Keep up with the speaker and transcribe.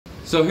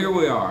So here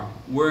we are.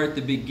 We're at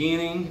the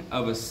beginning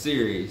of a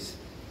series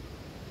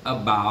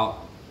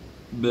about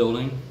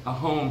building a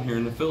home here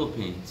in the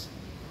Philippines.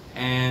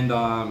 And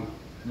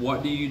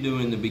what do you do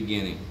in the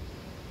beginning?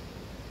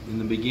 In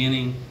the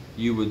beginning,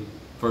 you would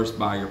first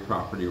buy your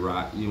property,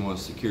 right? You want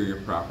to secure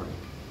your property.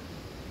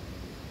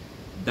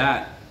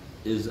 That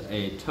is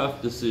a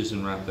tough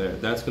decision right there.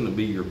 That's going to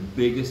be your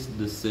biggest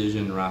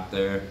decision right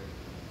there.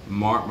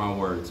 Mark my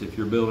words. If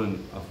you're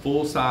building a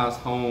full-size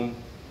home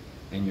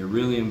and you're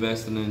really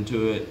investing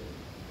into it,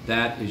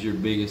 that is your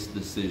biggest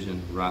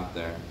decision right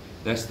there.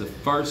 That's the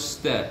first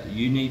step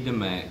you need to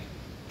make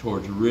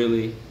towards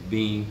really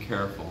being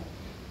careful.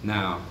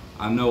 Now,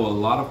 I know a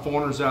lot of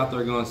foreigners out there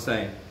are going to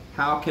say,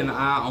 how can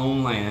I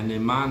own land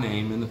in my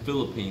name in the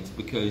Philippines?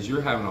 Because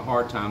you're having a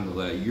hard time to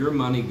let your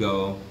money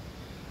go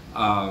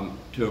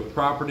to a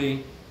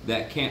property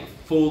that can't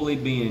fully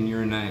be in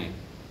your name.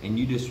 And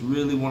you just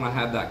really want to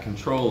have that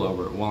control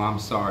over it. Well, I'm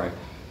sorry,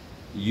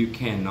 you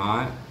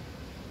cannot.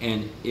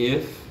 And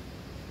if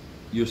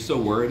you're so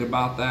worried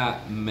about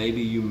that, maybe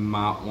you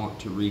might want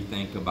to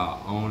rethink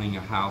about owning a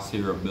house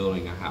here or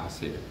building a house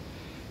here.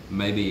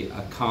 Maybe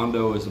a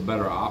condo is a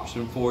better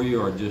option for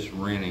you, or just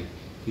renting.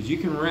 Because you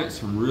can rent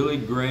some really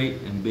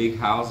great and big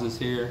houses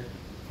here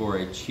for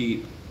a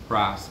cheap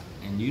price,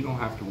 and you don't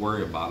have to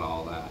worry about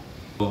all that.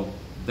 Well,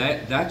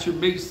 that's your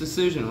biggest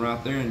decision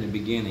right there in the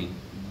beginning.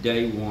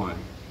 Day one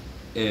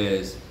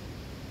is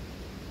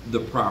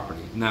the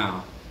property.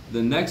 Now,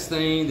 the next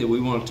thing that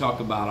we want to talk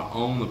about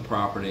on the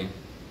property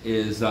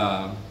is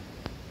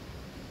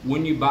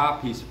when you buy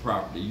a piece of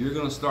property, you're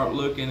going to start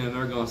looking and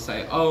they're going to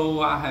say,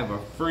 oh, I have a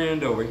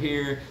friend over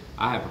here,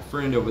 I have a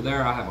friend over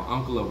there, I have an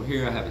uncle over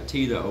here, I have a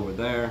tita over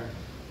there.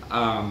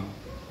 And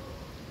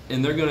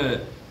they're going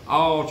to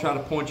all try to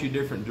point you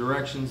different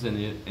directions,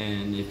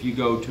 and if you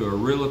go to a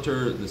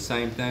realtor, the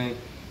same thing.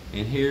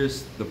 And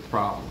here's the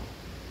problem.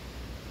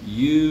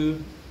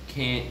 You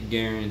can't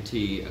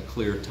guarantee a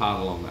clear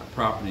title on that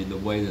property the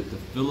way that the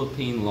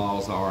Philippine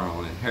laws are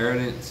on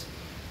inheritance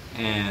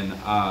and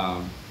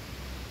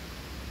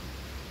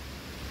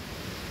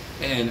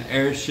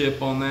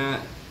heirship on that.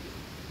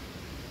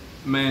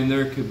 Man,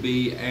 there could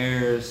be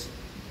heirs,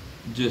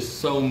 just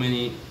so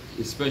many,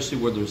 especially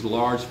where there's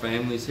large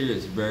families here.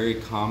 It's very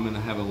common to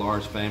have a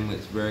large family.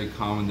 It's very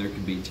common there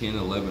could be 10,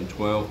 11,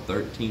 12,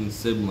 13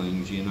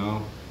 siblings, you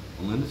know.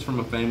 Linda's from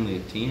a family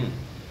of 10.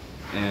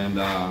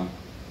 And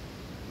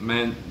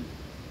man,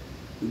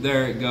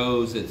 there it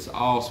goes. It's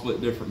all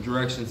split different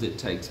directions. It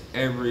takes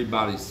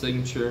everybody's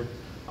signature.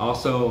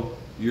 Also,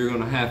 you're going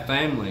to have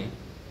family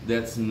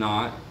that's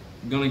not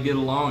going to get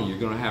along. You're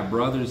going to have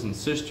brothers and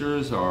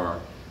sisters,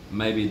 or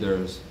maybe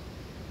there's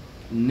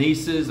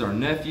nieces or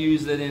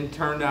nephews that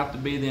turned out to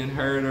be the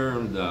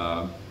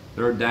inheritor.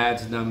 Their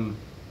dad's done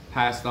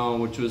passed on,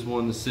 which was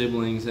one of the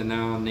siblings, and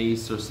now a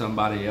niece or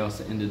somebody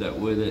else ended up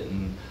with it,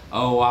 and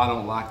oh, I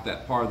don't like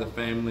that part of the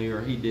family,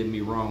 or he did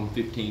me wrong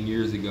 15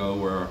 years ago,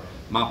 or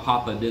my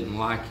papa didn't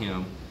like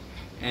him.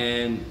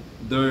 And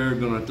they're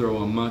going to throw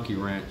a monkey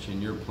wrench in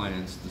your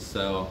plans to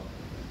sell,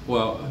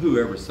 well,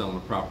 whoever's selling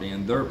the property,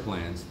 and their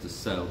plans to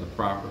sell the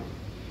property.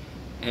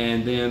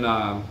 And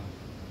then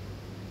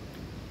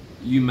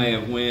you may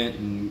have went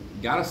and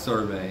got a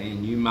survey,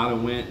 and you might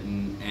have went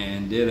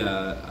and did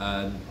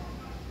a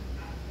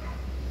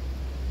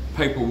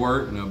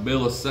paperwork and a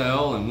bill of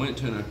sale and went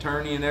to an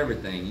attorney and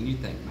everything, and you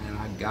think, man,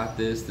 I got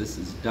this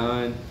is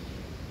done.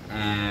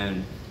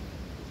 And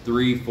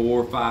 3,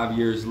 4, 5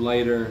 years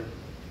later,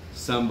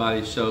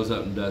 somebody shows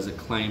up and does a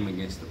claim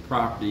against the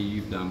property.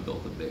 You've done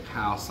built a big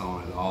house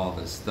on it, all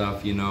this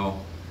stuff, you know.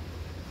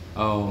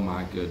 Oh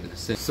my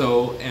goodness.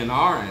 So in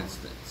our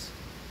instance,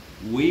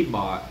 we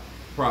bought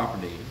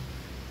property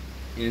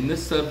in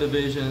this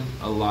subdivision,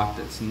 a lot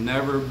that's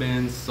never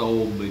been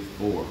sold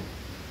before,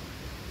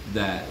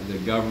 that the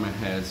government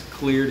has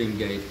cleared and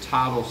gave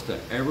titles to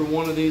every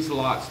one of these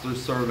lots through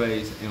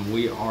surveys, and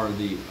we are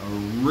the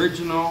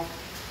original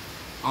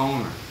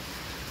owner.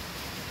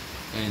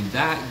 And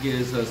that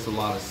gives us a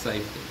lot of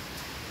safety.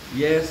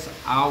 Yes,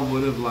 I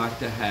would have liked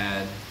to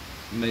had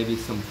maybe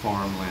some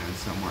farmland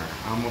somewhere.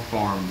 I'm a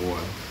farm boy.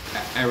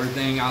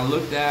 Everything I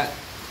looked at,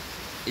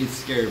 it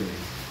scared me,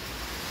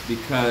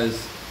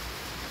 because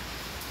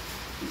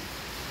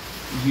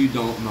you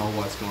don't know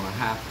what's going to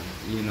happen.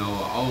 You know,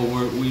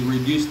 oh, we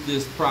reduced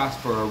this price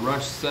for a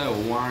rush sale.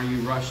 Why are you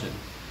rushing?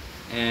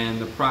 And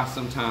the price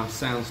sometimes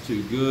sounds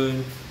too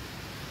good,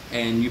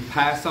 and you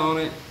pass on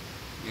it,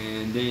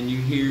 and then you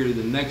hear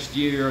the next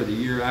year or the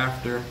year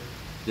after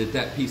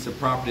that piece of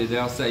property,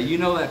 they'll say, you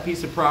know that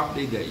piece of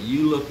property that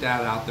you looked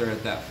at out there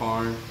at that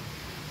farm?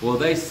 Well,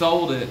 they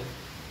sold it,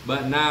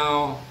 but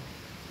now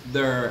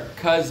their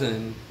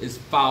cousin has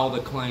filed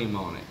a claim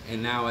on it,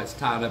 and now it's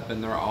tied up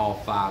and they're all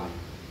fighting.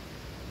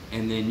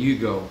 And then you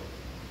go,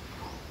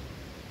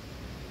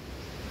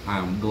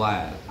 I'm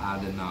glad I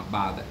did not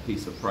buy that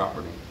piece of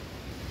property.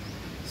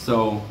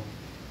 So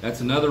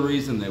that's another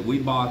reason that we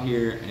bought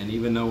here. And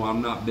even though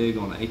I'm not big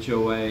on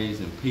HOAs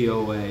and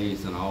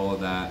POAs and all of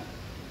that,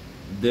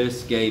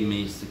 this gave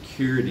me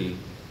security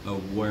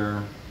of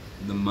where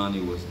the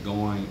money was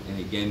going, and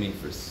it gave me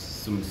for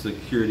some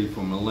security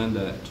for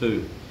Melinda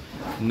too.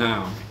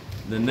 Now,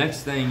 the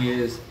next thing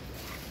is,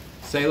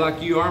 say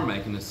like you are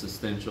making a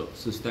substantial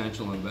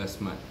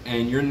investment,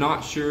 and you're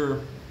not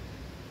sure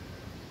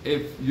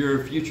if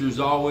your future is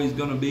always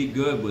going to be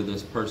good with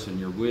this person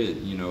you're with.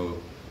 You know,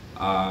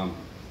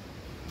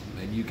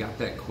 maybe you got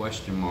that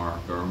question mark,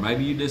 or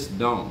maybe you just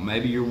don't.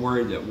 Maybe you're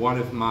worried that what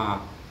if my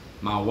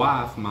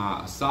wife,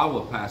 my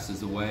Asawa,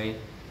 passes away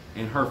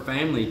and her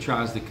family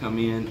tries to come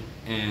in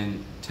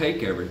and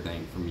take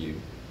everything from you.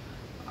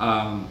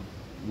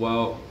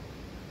 Well,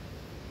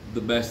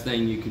 the best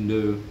thing you can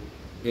do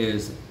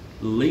is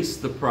lease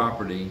the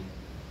property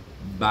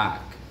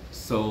back.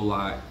 So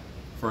like,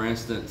 for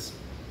instance,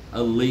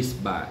 a lease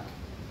back.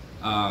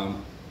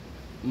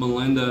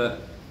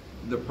 Melinda,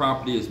 the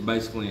property is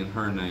basically in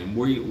her name.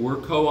 We're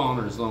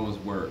co-owners as long as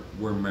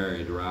we're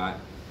married, right?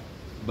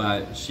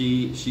 But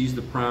she's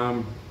the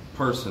prime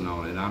person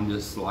on it. I'm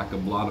just like a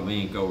blot of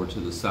ink over to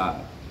the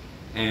side.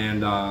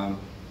 And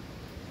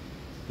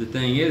the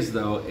thing is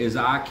though, is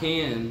I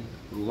can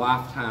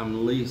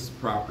lifetime lease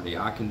property.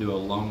 I can do a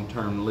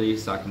long-term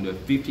lease. I can do a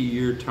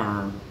 50-year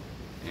term,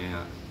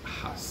 and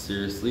I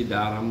seriously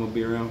doubt I'm gonna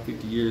be around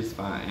 50 years. If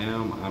I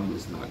am, I'm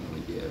just not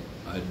gonna give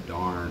a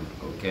darn,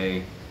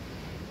 okay?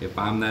 If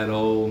I'm that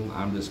old,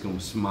 I'm just gonna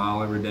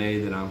smile every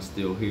day that I'm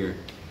still here.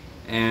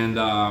 And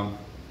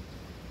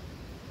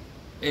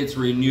it's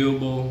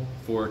renewable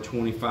for a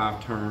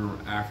 25 term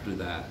after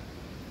that.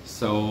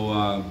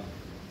 So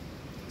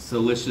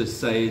let's just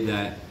say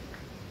that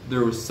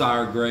there was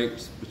sour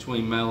grapes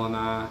between Mel and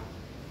I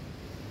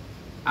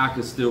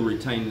could still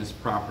retain this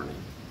property.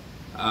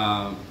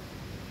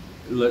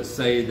 Let's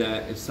say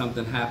that if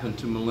something happened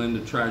to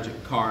Melinda,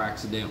 tragic car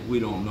accident, we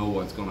don't know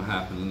what's going to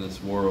happen in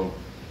this world.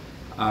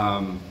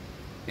 And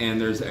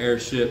there's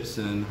airships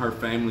and her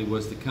family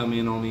was to come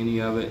in on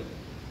any of it.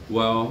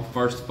 Well,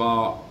 first of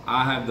all,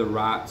 I have the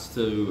rights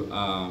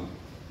to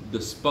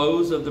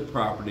dispose of the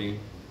property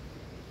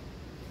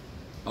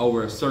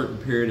over a certain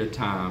period of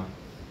time.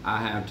 I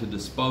have to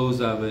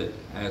dispose of it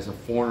as a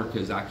foreigner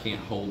because I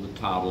can't hold the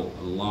title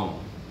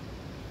alone.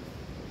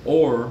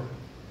 Or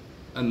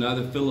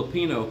another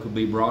Filipino could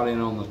be brought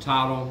in on the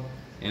title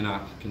and I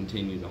can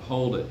continue to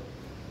hold it.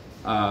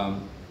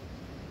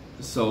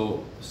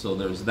 So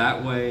there's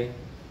that way,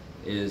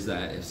 is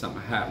that if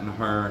something happened to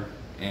her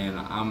and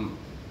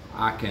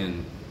I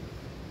can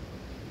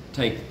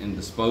take and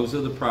dispose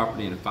of the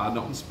property, and if I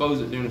don't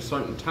dispose it during a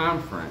certain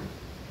time frame,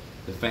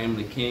 the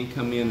family can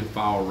come in and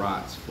file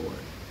rights for it.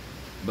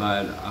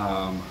 But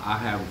I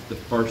have the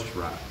first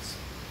rights.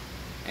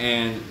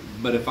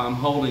 But if I'm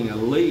holding a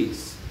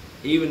lease,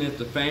 even if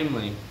the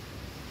family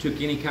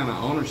took any kind of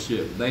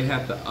ownership, they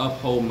have to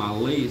uphold my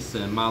lease,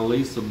 and my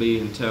lease will be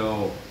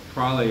until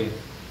probably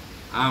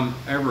I'm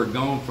ever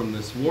gone from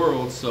this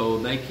world, so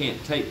they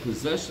can't take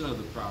possession of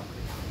the property.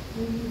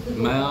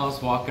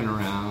 Mel's walking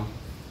around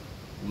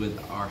with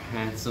our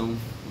handsome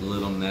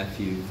little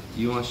nephew.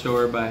 You want to show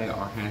everybody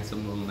our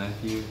handsome little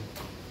nephew?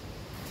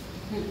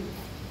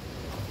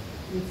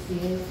 Let's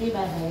see. Say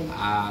bye.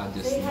 I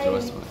just say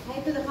enjoy hi. it. Hi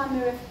to the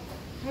camera.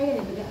 Hi,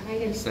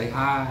 Gani. Say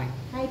hi.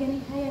 Hi,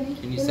 Gani. Hi, Gani.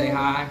 Can you say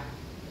hi?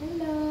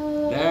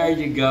 Hello. There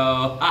you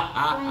go.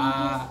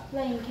 Flying kiss.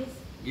 Flying kiss.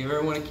 Give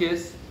everyone a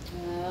kiss.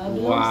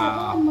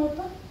 Wow. One more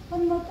pa.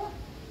 One more pa.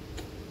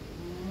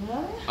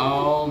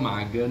 Oh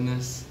my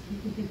goodness.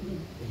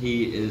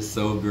 He is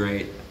so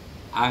great.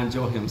 I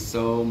enjoy him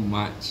so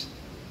much.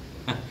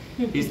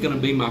 He's going to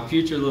be my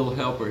future little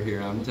helper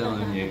here, I'm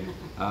telling you.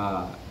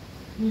 I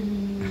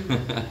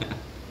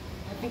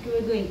think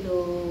we're going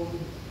to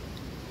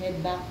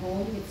head back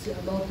home. It's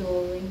about to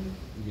rain.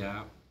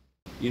 Yeah.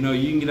 You know,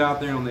 you can get out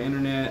there on the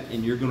internet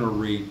and you're going to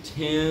read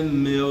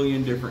 10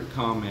 million different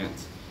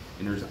comments.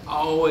 And there's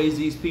always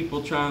these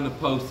people trying to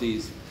post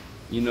these,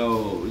 you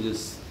know,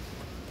 just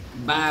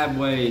bad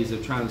ways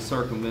of trying to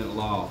circumvent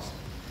laws.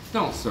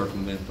 Don't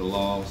circumvent the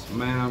laws.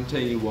 Man, I'm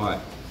telling you what,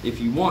 if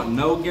you want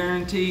no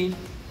guarantee,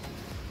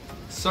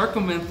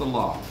 circumvent the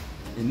law.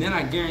 And then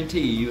I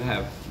guarantee you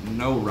have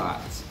no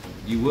rights.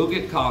 You will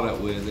get caught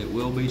up with, it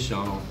will be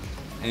shown,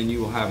 and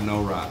you will have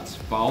no rights.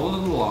 Follow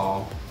the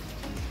law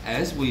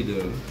as we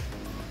do,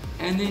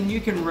 and then you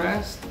can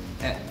rest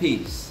at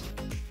peace.